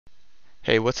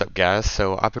Hey, what's up guys?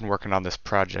 So I've been working on this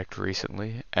project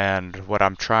recently, and what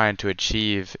I'm trying to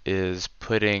achieve is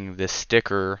putting this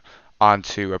sticker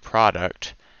onto a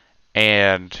product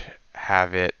and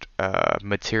have it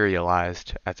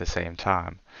materialized at the same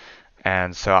time.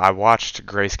 And so I watched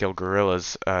Grayscale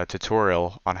Gorilla's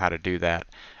tutorial on how to do that,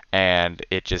 and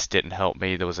it just didn't help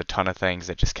me. There was a ton of things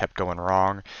that just kept going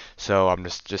wrong. So I'm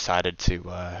just decided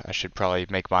to I should probably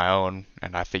make my own,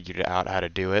 and I figured out how to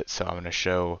do it. So I'm going to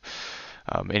show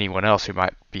anyone else who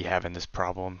might be having this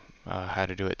problem how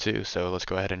to do it too. So let's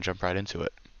go ahead and jump right into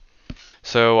it.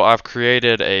 So I've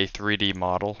created a 3D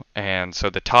model, and so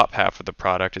the top half of the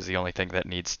product is the only thing that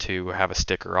needs to have a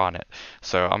sticker on it.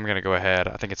 So I'm going to go ahead,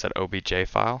 I think it's an OBJ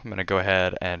file. I'm going to go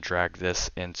ahead and drag this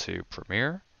into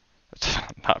Premiere.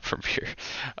 Not Premiere.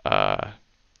 Uh,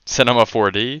 Cinema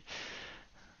 4D.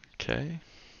 Okay.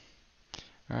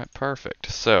 All right, perfect.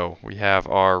 So we have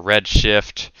our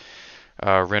Redshift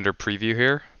render preview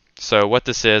here. So what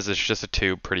this is just a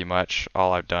tube pretty much.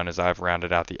 All I've done is I've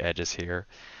rounded out the edges here.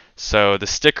 So the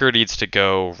sticker needs to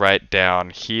go right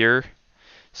down here.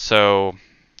 So,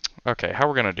 okay, how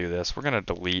we're going to do this, we're going to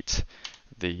delete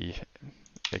the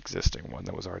existing one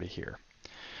that was already here.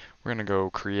 We're going to go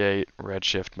create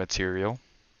Redshift material.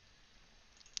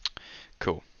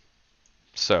 Cool.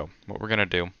 So what we're going to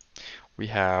do, we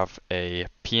have a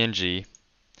PNG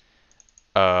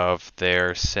of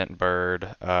their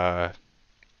Scentbird,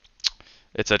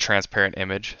 it's a transparent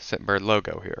image Scentbird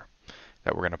logo here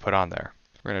that we're going to put on there.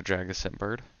 We're going to drag the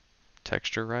Scentbird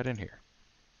texture right in here.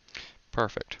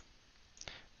 Perfect.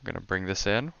 We're going to bring this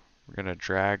in. We're going to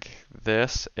drag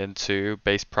this into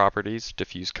base properties,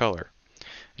 diffuse color.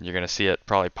 And you're going to see it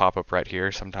probably pop up right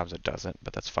here. Sometimes it doesn't,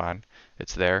 but that's fine.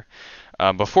 It's there.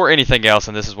 Before anything else,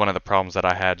 and this is one of the problems that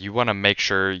I had, you want to make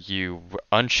sure you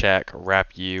uncheck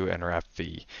wrap U and wrap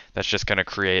V. That's just going to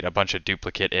create a bunch of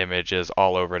duplicate images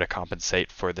all over to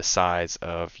compensate for the size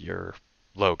of your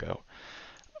logo.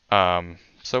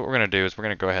 So what we're going to do is we're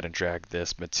going to go ahead and drag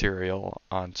this material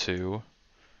onto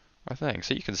our thing.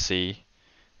 So you can see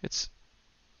it's,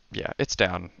 yeah, it's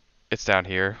down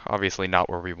here. Obviously not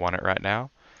where we want it right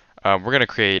now. We're going to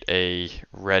create a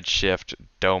Redshift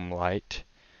dome light.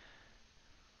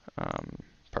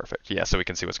 Perfect. Yeah, so we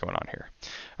can see what's going on here.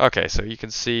 Okay, so you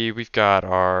can see we've got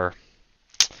our,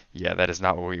 yeah, that is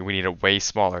not what we need. A way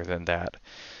smaller than that.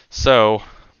 So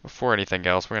before anything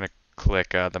else, we're going to click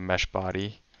the mesh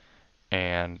body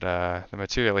and the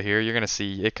material here. You're going to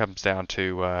see it comes down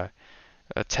to a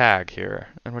tag here.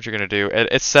 And what you're going to do,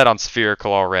 it's set on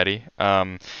spherical already.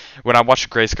 When I watched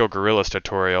Grayscale Gorilla's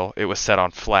tutorial, it was set on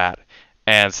flat.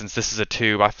 And since this is a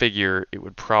tube, I figure it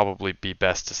would probably be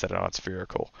best to set it on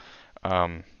spherical.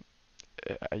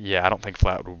 Yeah, I don't think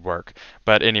flat would work.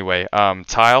 But anyway,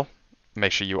 tile,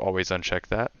 make sure you always uncheck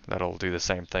that. That'll do the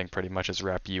same thing pretty much as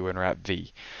wrap U and wrap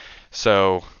V.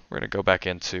 So we're going to go back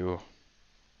into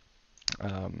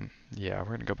yeah, we're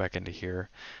going to go back into here.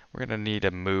 We're going to need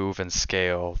to move and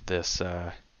scale this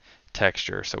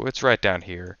texture. So it's right down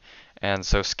here. And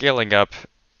so scaling up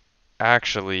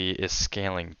actually is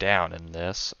scaling down in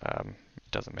this.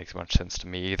 Doesn't make much sense to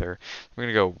me either. We're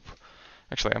going to go,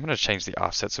 actually I'm going to change the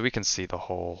offset so we can see the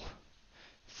whole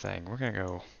thing. We're going to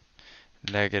go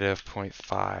negative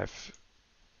 0.5.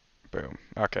 Boom.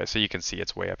 Okay, so you can see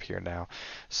it's way up here now.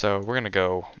 So we're going to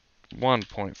go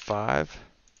 1.5.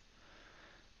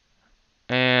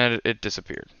 And it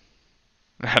disappeared.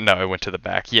 No, it went to the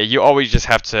back. Yeah, you always just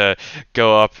have to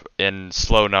go up in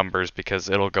slow numbers because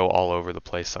it'll go all over the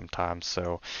place sometimes.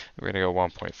 So we're going to go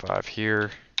 1.5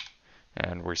 here,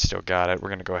 and we still got it. We're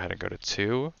going to go ahead and go to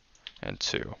 2 and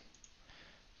 2.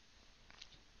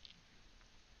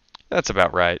 That's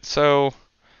about right. So,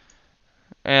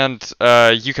 and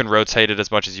you can rotate it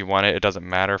as much as you want it. It doesn't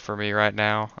matter for me right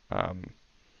now.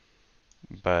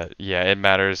 But yeah, it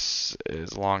matters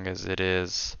as long as it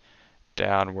is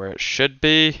down where it should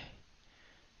be.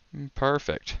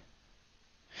 Perfect.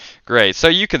 Great. So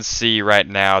you can see right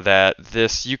now that the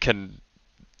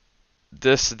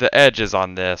edges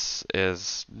on this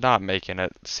is not making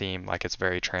it seem like it's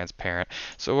very transparent.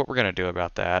 So what we're going to do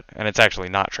about that, and it's actually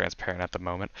not transparent at the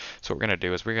moment. So what we're going to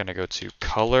do is we're going to go to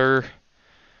color,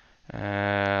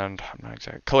 and I'm not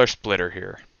exactly, color splitter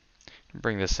here.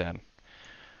 Bring this in.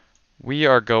 We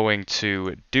are going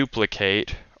to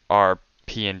duplicate our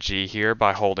PNG here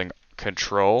by holding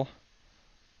Control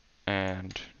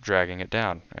and dragging it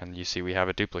down. And you see we have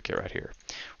a duplicate right here.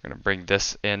 We're going to bring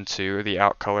this into the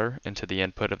out color, into the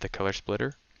input of the color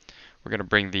splitter. We're going to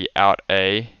bring the out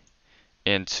A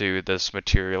into this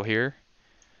material here.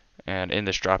 And in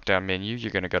this drop down menu, you're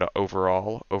going to go to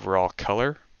overall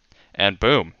color. and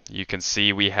boom, you can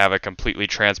see we have a completely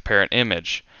transparent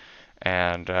image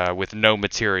and with no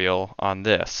material on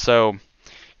this. So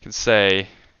you can say,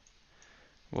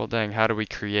 well, dang, how do we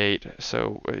create?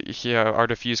 So yeah, our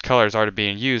diffuse colors are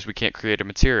being used. We can't create a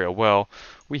material. Well,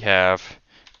 we have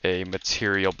a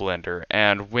material blender.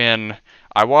 And when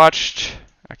I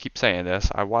keep saying this,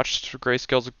 I watched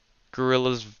Grayscale's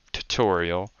Gorilla's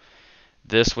tutorial.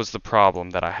 This was the problem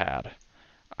that I had.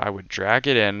 I would drag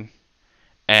it in,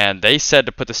 and they said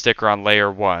to put the sticker on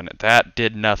layer 1. That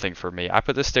did nothing for me. I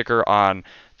put the sticker on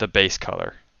the base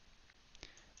color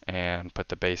and put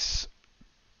the base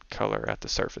color at the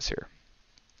surface here.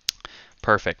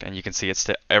 Perfect, and you can see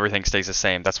everything stays the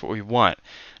same. That's what we want.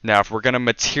 Now, if we're going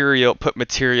to put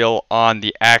material on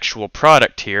the actual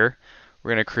product here,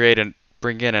 we're going to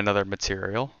bring in another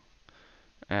material,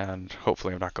 and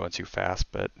hopefully I'm not going too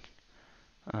fast, but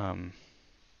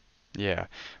yeah,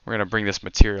 we're going to bring this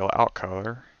material out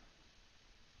color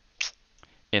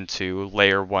into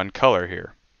layer 1 color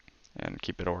here, and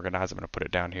keep it organized. I'm going to put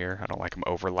it down here. I don't like them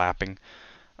overlapping.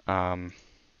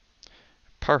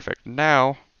 Perfect.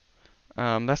 Now.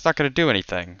 That's not going to do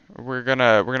anything. We're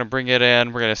gonna bring it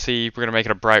in. We're gonna make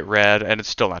it a bright red, and it's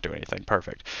still not doing anything.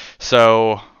 Perfect.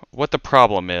 So what the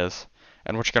problem is,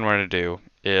 and what you're gonna want to do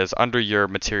is under your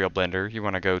material blender, you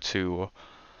want to go to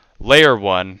layer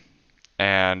 1,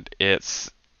 and it's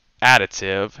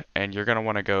additive, and you're gonna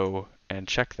want to go and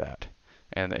check that,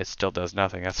 and it still does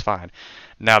nothing. That's fine.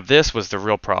 Now this was the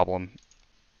real problem.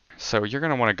 So you're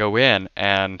gonna want to go in,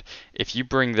 and if you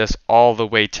bring this all the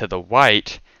way to the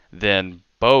white, then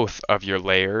both of your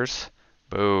layers,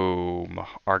 boom,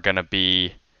 are going to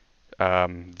be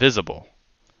visible.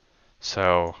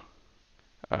 So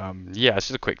yeah, it's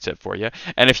just a quick tip for you.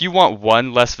 And if you want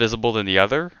one less visible than the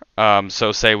other,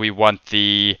 so say we want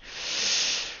we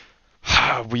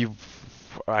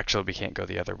actually we can't go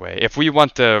the other way. If we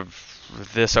want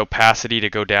this opacity to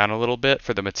go down a little bit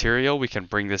for the material, we can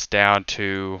bring this down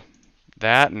to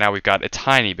that. Now we've got a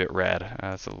tiny bit red.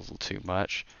 That's a little too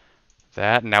much.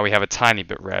 That. Now we have a tiny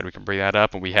bit red. We can bring that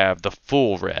up, and we have the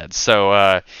full red.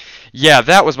 So yeah,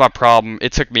 that was my problem.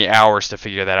 It took me hours to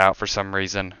figure that out for some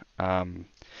reason.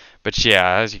 But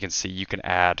yeah, as you can see, you can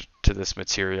add to this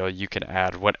material. You can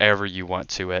add whatever you want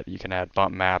to it. You can add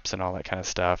bump maps and all that kind of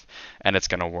stuff, and it's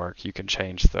going to work. You can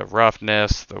change the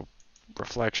roughness, the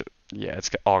reflection. Yeah,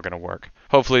 it's all going to work.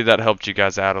 Hopefully that helped you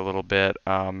guys out a little bit.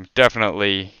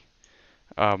 Definitely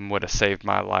would have saved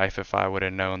my life if I would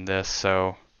have known this.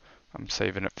 So I'm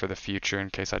saving it for the future in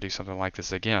case I do something like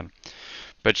this again.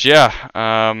 But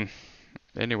yeah,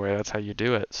 anyway, that's how you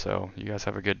do it. So you guys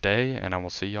have a good day, and I will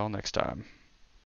see y'all next time.